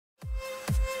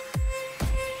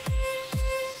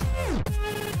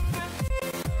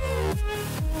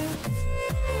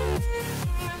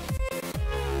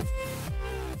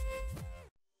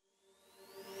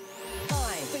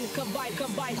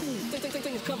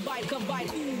combine,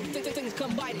 things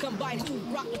combine,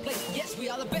 rock the place, yes, we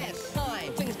are the best.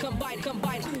 Time, things combine, things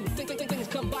combine, things combine,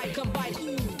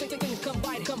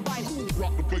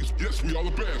 Rock the place, yes, we are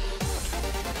the best.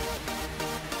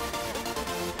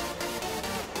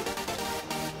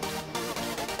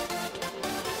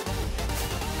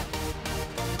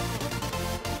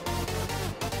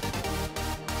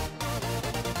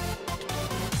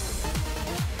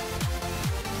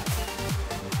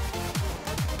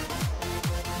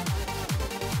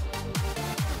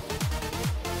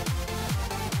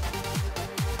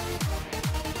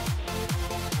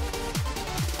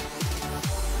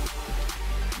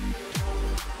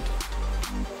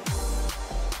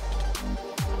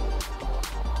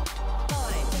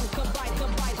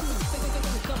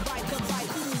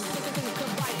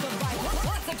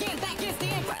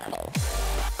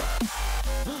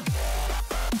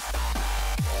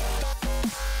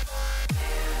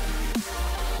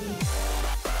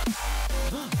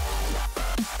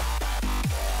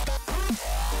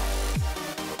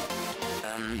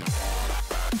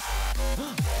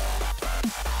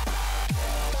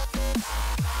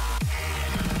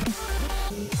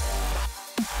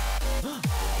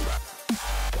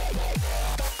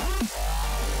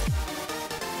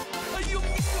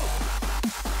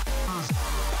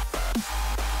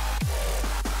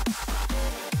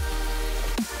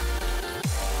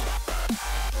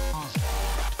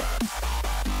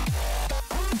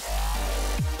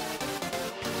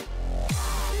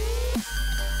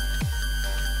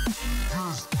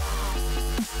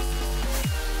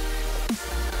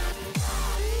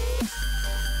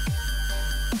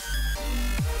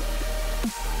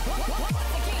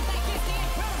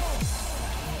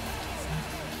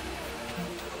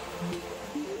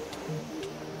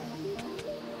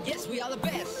 Yes, we are the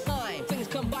best. Time, things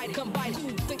combine,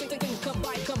 things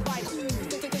combine, things combine.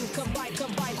 Rock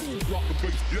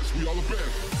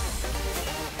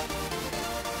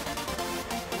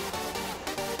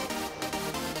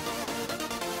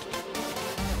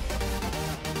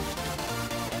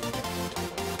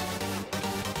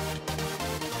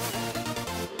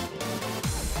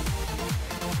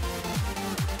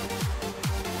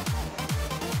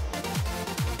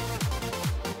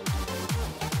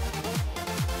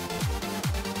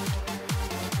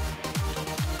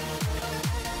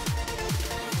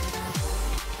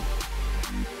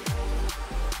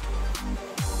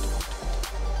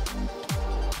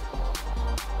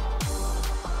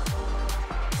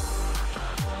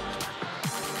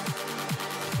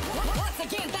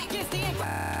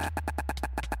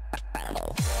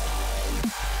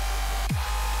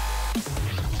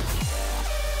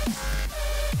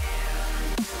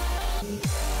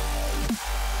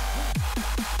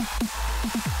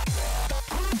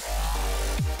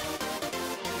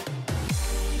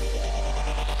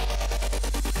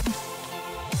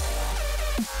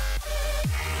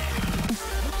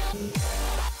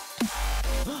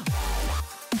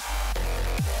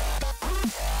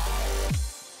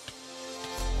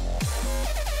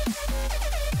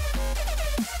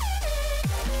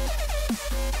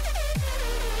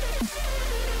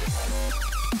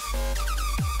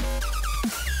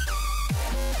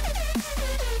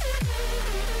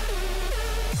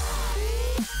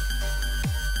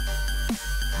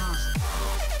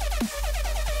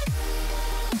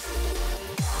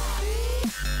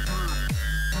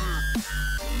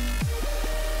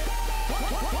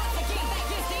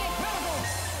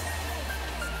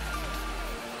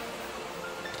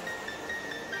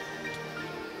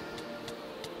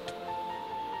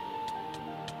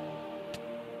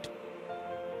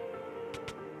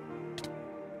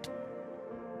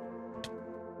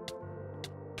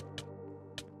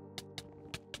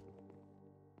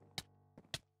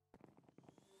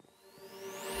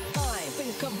place, yes, we are the best.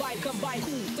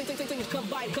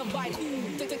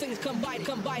 Things combine,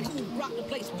 things combine, rock the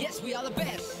place, yes, we are the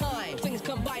best. Time, things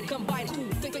combine, things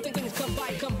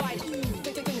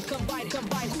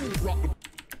combine, rock the.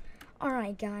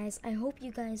 Alright guys, I hope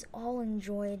you guys all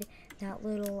enjoyed that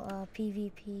little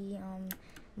PvP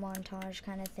montage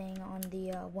kind of thing on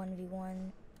the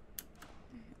 1v1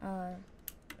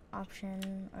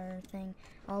 option or thing.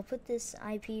 I'll put this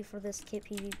IP for this kit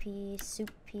PvP,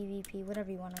 soup PvP,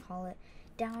 whatever you want to call it,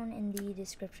 down in the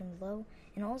description below.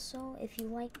 And also, if you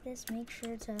like this, make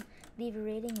sure to leave a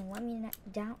rating and let me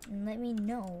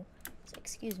know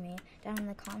down in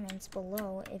the comments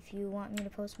below if you want me to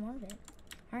post more of it.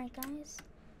 Alright guys,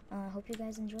 hope you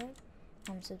guys enjoyed.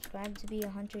 Subscribe to be a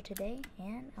hunter today,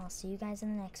 and I'll see you guys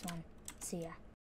in the next one. See ya.